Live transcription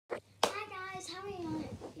guys,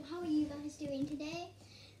 how are you guys doing today?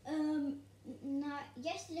 Now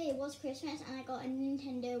yesterday was Christmas and I got a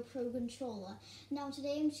Nintendo Pro Controller. Now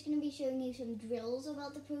today I'm just going to be showing you some drills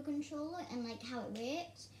about the Pro Controller and like how it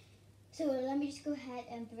works. So let me just go ahead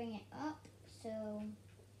and bring it up.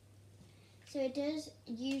 So it does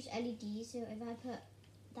use LEDs. So if I put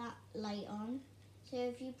that light on, so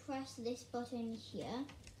if you press this button here,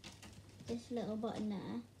 this little button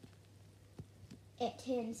there, it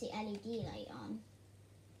turns the LED light on.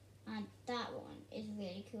 And that one is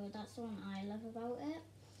really cool. That's the one I love about it.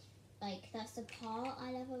 Like, that's the part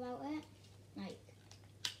I love about it. Like,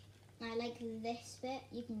 I like this bit.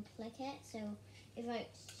 You can click it. So if I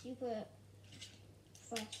super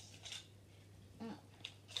press up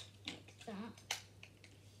like that,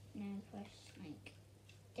 now press like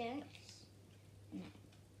this, and then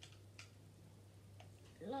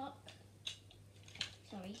lock.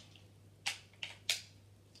 Sorry.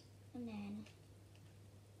 And then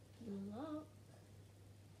lock.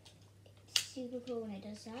 It's super cool when it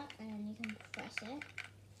does that, and then you can press it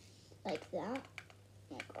like that,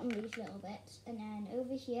 like on these little bits, and then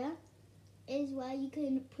over here is where you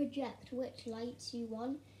can project which lights you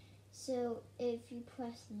want. So if you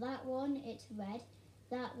press that one, it's red,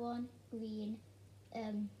 that one green,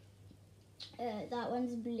 that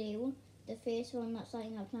one's blue, the first one that's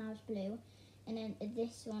lighting up now is blue, and then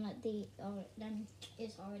this one at the then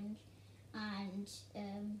is orange.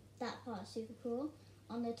 And that part's super cool.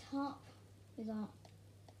 On the top we got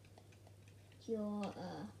your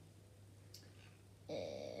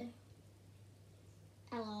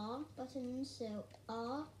LR buttons, so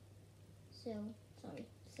R, so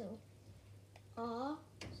R,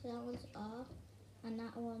 so that one's R, and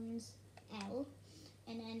that one's L,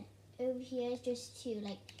 and then over here is just to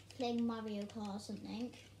like playing Mario Kart or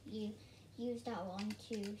something. You use that one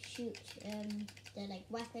to shoot the like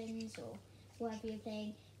weapons or whatever you're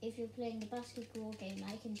playing. If you're playing the basketball game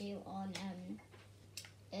I can do on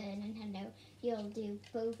Nintendo, you'll do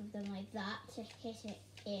both of them like that to hit it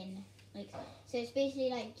in, like, so it's basically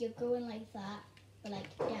like you're going like that but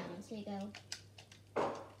like down, so you go,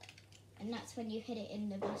 and that's when you hit it in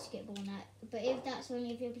the basketball net. But if that's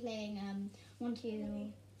only if you're playing one,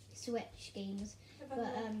 two Switch games.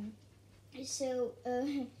 But so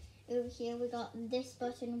over here we got this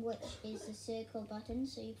button, which is the circle button,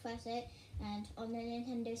 so you press it and on the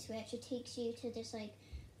Nintendo Switch it takes you to this like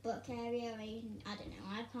book area. I don't know,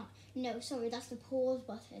 I can't, no sorry, that's the pause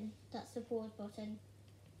button,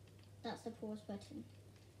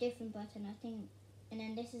 different button I think. And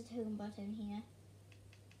then this is the home button here,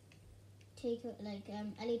 take like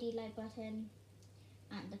LED light button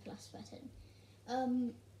and the plus button.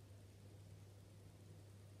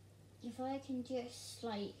 If I can just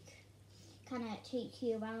like kind of take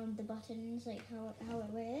you around the buttons, like how it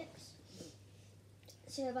works.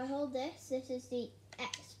 So if I hold this, this is the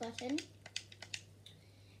X button,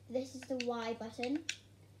 this is the Y button,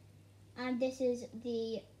 and this is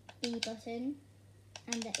the B button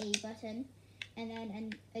and the A button, and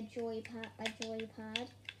then a joypad,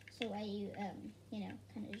 so where you you know,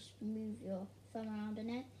 kind of just move your thumb around in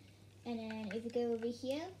it. And then if you go over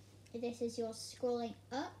here, this is your scrolling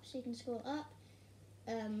up, so you can scroll up,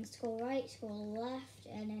 scroll right, scroll left,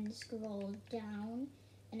 and then scroll down,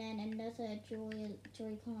 and then another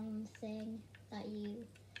Joy-Con thing that you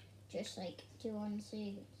just like do on, so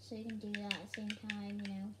you can do that at the same time,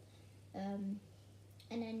 you know.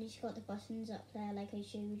 And then you've got the buttons up there like I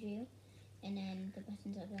showed you, and then the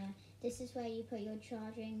buttons up there. This is where you put your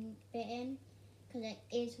charging bit in, because it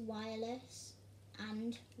is wireless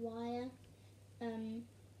and wire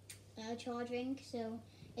charging, so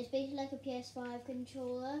it's basically like a PS5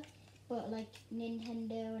 controller but like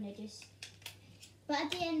Nintendo, and it just, but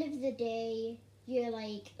at the end of the day you're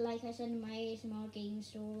like I said in my ASMR game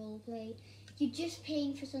store roleplay, you're just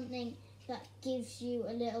paying for something that gives you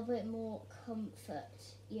a little bit more comfort,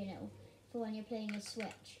 you know, for when you're playing a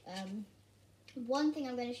Switch. One thing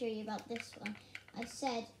I'm going to show you about this one, I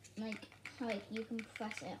said like how you can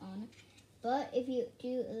press it on, but if you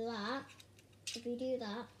do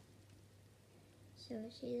that, so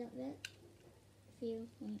see that bit? If you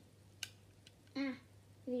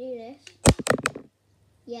do this,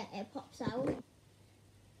 yeah, it pops out.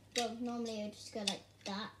 Well, normally I would just go like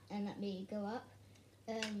that and let me go up,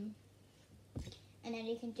 and then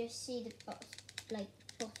you can just see the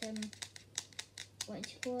bottom. What do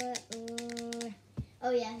you call it?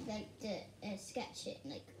 Oh yeah, like the sketch it,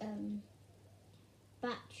 like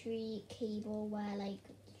battery cable where like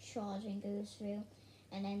charging goes through.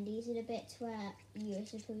 And then these are the bits where you're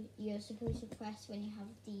supposed to press when you have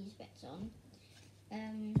these bits on.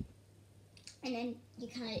 and then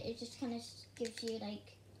it just kind of gives you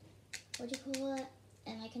like, what do you call it?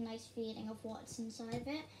 And like a nice feeling of what's inside of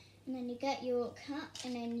it. And then you get your cap,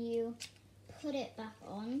 and then you put it back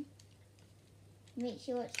on. Make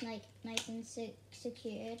sure it's like nice and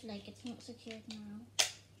secured. Like it's not secured now,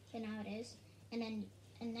 but now it is. And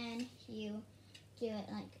then you do it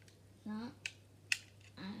like that,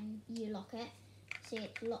 and you lock it. See,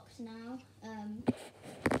 it's locked now.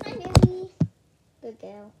 Hi Millie, good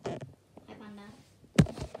girl. Hi Panda.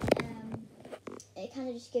 It kind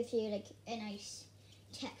of just gives you like a nice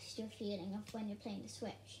texture feeling of when you're playing the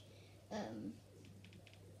Switch.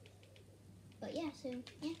 But yeah, so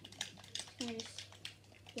yeah, kind of just,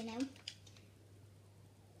 you know.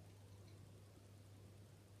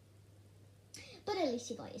 But at least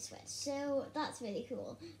you got your Switch, so that's really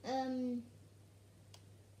cool. I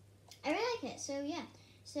really like it, so yeah.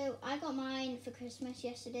 So I got mine for Christmas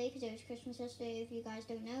yesterday, because it was Christmas yesterday, if you guys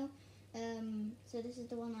don't know. So this is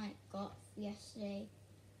the one I got yesterday.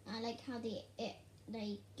 I like how it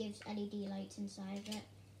gives LED lights inside of it.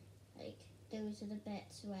 Like, those are the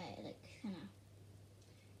bits where it like kind of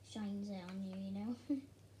shines it on you, you know.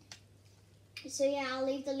 So yeah, I'll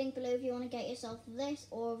leave the link below if you want to get yourself this,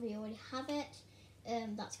 or if you already have it.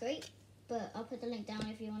 That's great. But I'll put the link down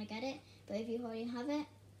if you want to get it. But if you already have it,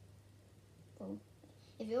 cool.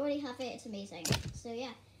 If you already have it, it's amazing. So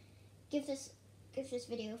yeah, give this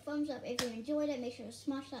video a thumbs up if you enjoyed it. Make sure to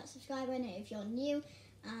smash that subscribe button if you're new.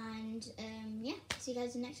 And yeah, see you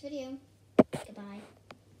guys in the next video. Goodbye.